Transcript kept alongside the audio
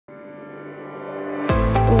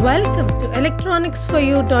Welcome to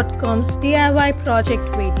electronicsforyou.com's DIY project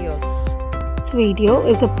videos. This video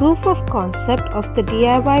is a proof of concept of the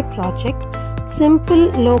DIY project Simple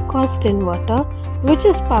Low-Cost Inverter, which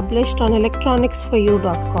is published on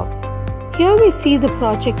electronicsforyou.com. Here we see the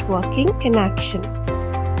project working in action.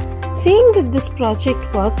 Seeing that this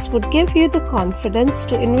project works would give you the confidence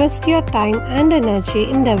to invest your time and energy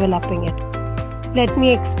in developing it. Let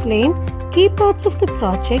me explain key parts of the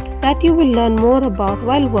project that you will learn more about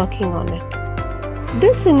while working on it.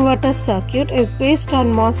 This inverter circuit is based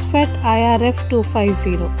on MOSFET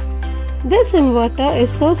IRF250. This inverter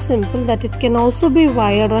is so simple that it can also be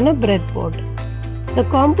wired on a breadboard. The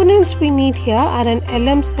components we need here are an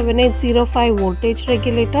LM7805 voltage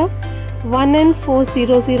regulator,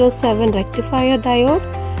 1N4007 rectifier diode,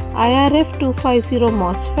 IRF250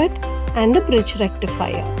 MOSFET and a bridge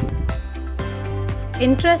rectifier.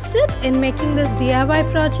 Interested in making this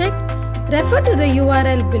DIY project? Refer to the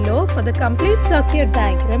URL below for the complete circuit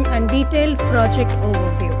diagram and detailed project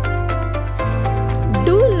overview.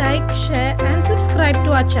 Do like, share and subscribe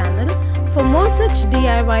to our channel for more such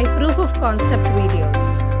DIY proof of concept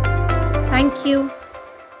videos. Thank you.